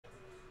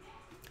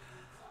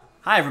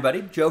Hi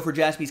everybody, Joe for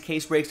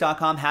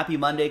JaspysCaseBreaks.com. Happy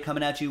Monday,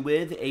 coming at you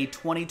with a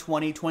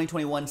 2020-2021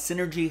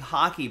 Synergy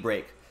Hockey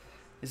Break.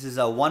 This is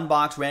a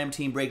one-box random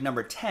team break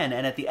number 10,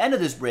 and at the end of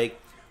this break,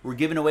 we're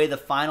giving away the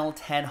final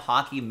 10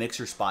 hockey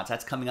mixer spots.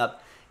 That's coming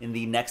up in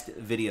the next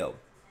video.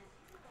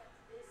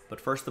 But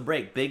first, the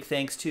break. Big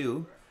thanks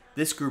to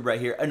this group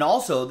right here. And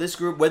also, this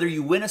group, whether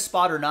you win a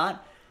spot or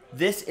not,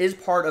 this is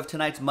part of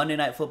tonight's Monday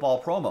Night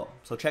Football promo.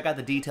 So check out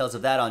the details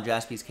of that on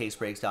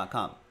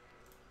JaspysCaseBreaks.com.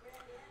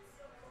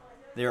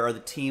 There are the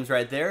teams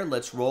right there.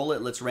 Let's roll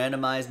it. Let's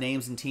randomize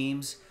names and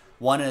teams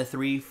 1 and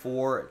 3,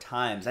 4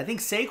 times. I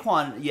think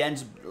Saquon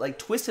Jens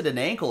twisted an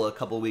ankle a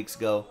couple weeks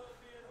ago.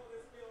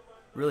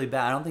 Really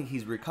bad. I don't think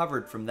he's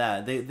recovered from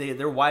that.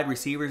 Their wide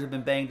receivers have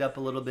been banged up a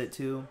little bit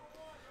too.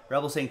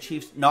 Rebel saying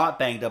Chiefs not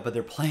banged up, but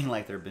they're playing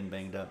like they've been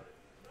banged up.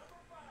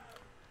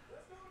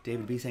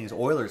 David B saying his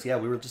Oilers. Yeah,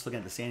 we were just looking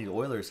at the standings. The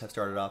Oilers have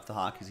started off the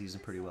hockey season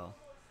pretty well.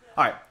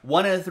 All right,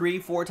 1 and 3,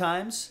 4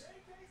 times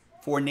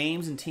for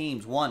names and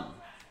teams. 1,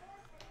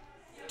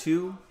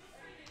 2,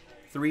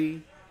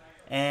 3,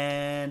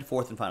 and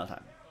fourth and final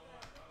time.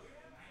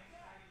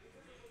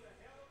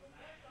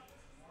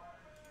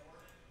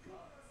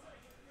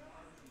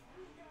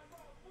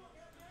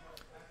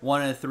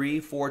 One and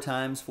 3, 4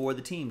 times for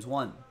the teams.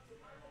 1,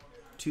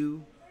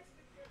 2,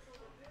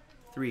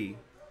 3,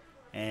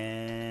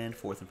 and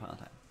fourth and final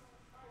time.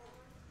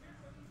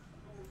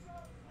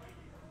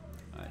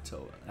 All right,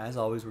 so as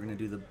always, we're going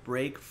to do the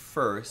break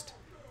first,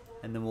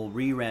 and then we'll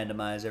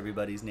re-randomize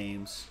everybody's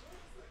names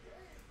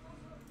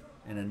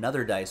in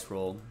another dice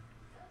roll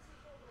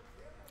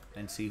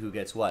and see who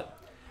gets what.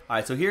 All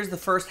right, so here's the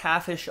first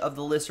half-ish of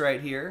the list right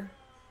here.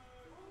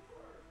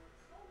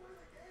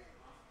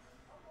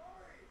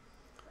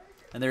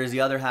 And there's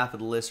the other half of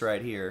the list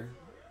right here.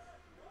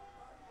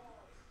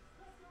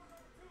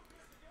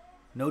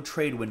 No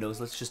trade windows.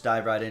 Let's just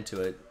dive right into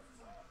it.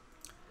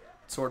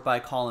 Sort by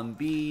column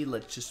B.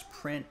 Let's just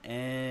print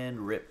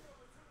and rip.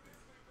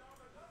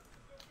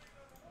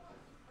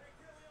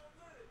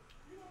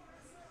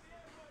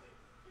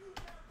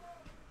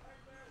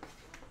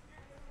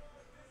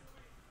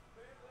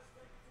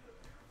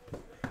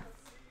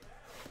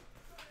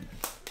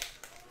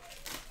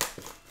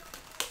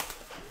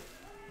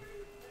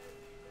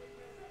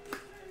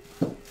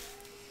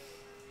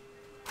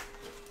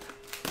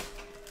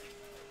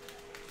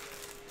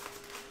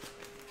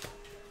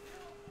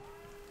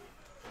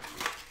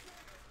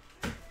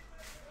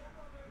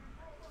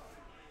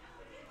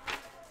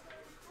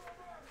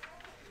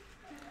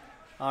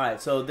 All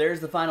right, so there's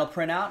the final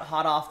printout,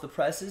 hot off the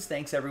presses.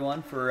 Thanks,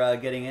 everyone, for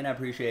getting in. I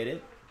appreciate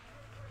it.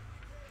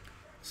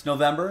 It's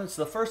November. It's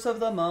the first of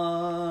the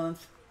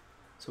month.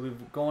 So we're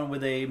going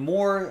with a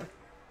more,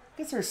 I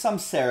guess there's some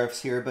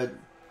serifs here, but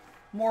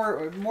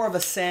more of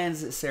a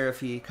sans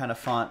serif kind of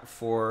font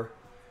for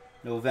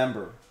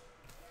November.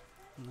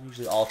 I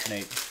usually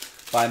alternate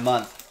by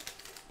month,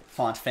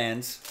 font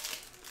fans.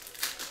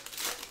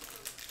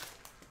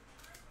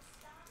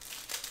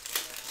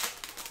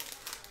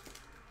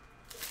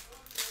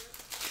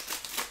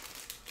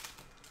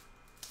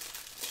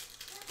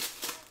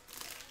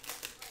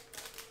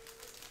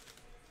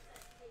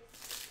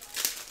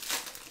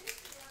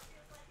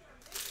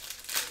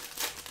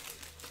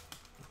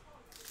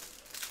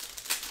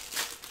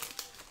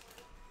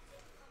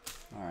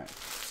 All right,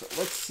 so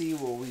let's see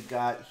what we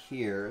got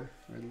here.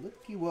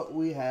 Looky what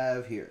we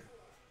have here.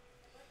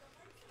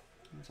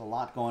 There's a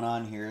lot going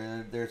on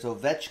here. There's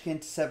Ovechkin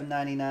to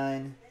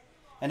 $7.99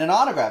 and an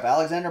autograph,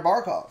 Alexander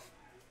Barkov.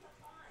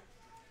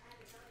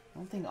 I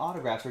don't think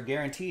autographs are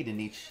guaranteed in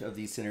each of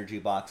these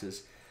Synergy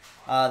boxes.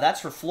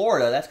 That's for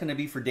Florida. That's going to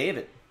be for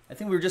David. I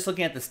think we were just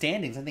looking at the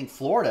standings. I think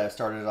Florida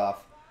started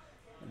off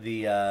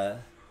the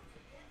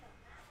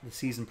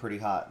season pretty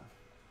hot.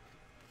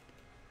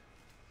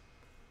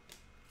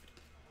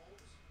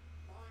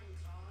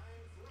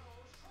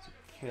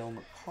 Cale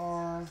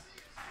McCarr.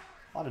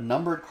 A lot of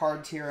numbered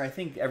cards here. I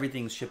think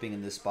everything's shipping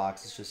in this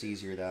box. It's just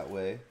easier that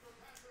way.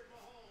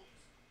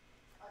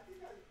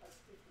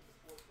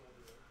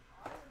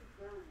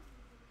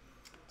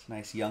 It's a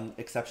nice young,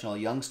 exceptional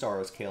young star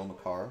is Cale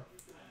McCarr.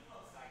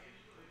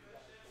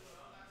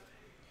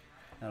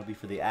 That'll be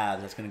for the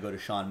Avs. That's going to go to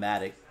Sean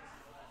Maddock.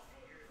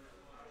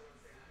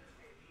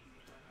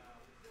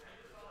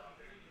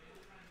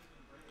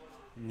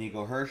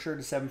 Nico Hersher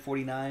to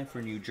 $7.49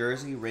 for New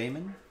Jersey,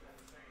 Raymond.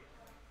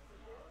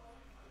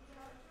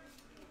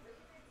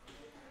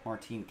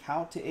 Martin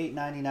Kaut to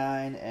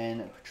 $8.99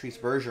 and Patrice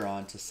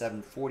Bergeron to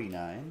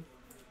 $7.49.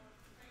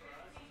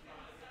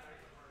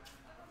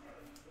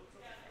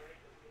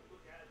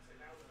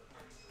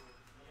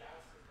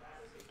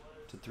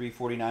 To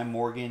 $3.49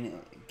 Morgan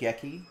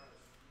Gecky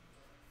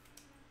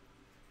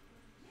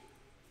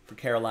for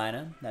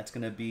Carolina. That's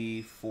going to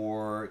be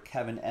for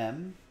Kevin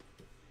M.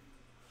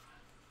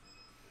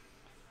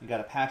 We got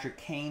a Patrick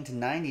Kane to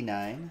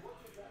 $99.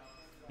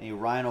 A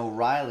Ryan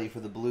O'Reilly for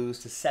the Blues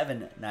to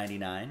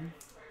 $7.99.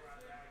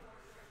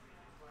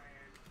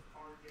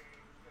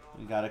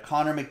 We got a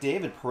Connor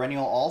McDavid,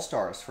 perennial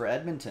All-Stars for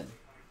Edmonton.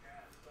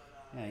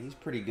 Yeah, he's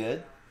pretty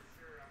good.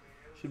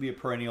 Should be a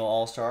perennial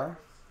all-star.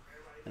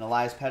 And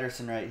Elias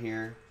Pettersson right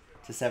here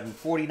to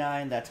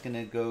 749. That's going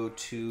to go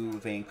to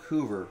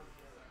Vancouver.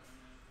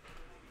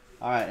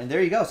 All right, and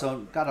there you go.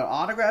 So got an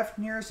autograph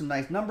in here, some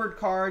nice numbered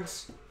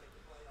cards.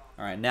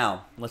 All right,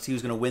 now let's see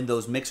who's going to win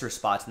those mixer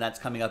spots, and that's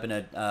coming up in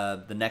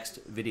the next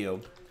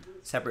video,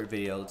 separate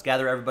video. Let's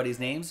gather everybody's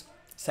names.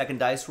 Second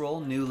dice roll,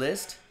 new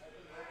list.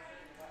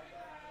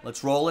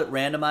 Let's roll it,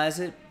 randomize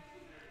it.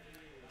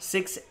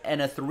 6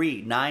 and a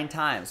 3, 9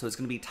 times. So it's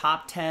going to be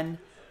top 10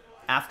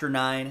 after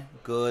 9.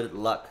 Good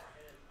luck.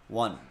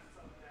 1,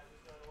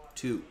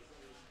 2,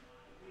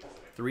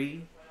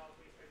 3,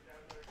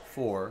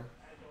 4,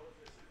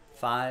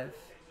 5,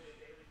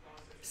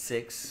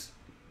 6,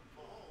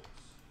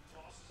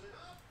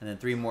 and then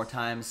 3 more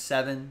times.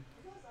 7,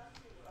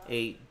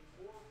 8,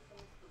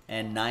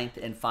 and 9th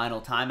and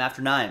final time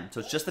after 9. So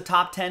it's just the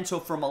top 10. So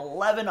from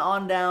 11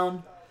 on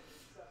down.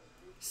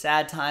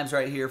 Sad times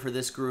right here for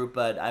this group,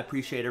 but I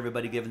appreciate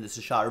everybody giving this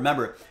a shot.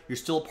 Remember, you're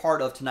still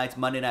part of tonight's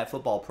Monday Night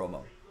Football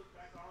promo.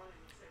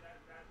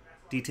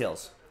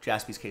 Details,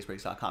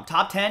 jaspyscasebreaks.com.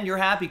 Top 10, you're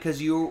happy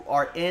because you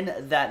are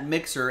in that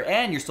mixer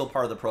and you're still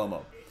part of the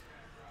promo.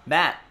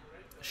 Matt,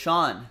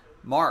 Sean,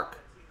 Mark,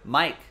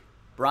 Mike,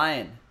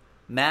 Brian,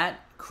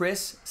 Matt,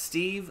 Chris,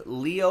 Steve,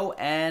 Leo,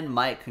 and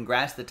Mike.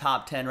 Congrats to the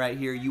top 10 right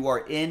here. You are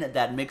in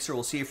that mixer.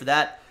 We'll see you for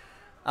that.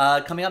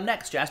 Coming up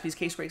next,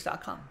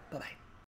 jaspyscasebreaks.com. Bye-bye.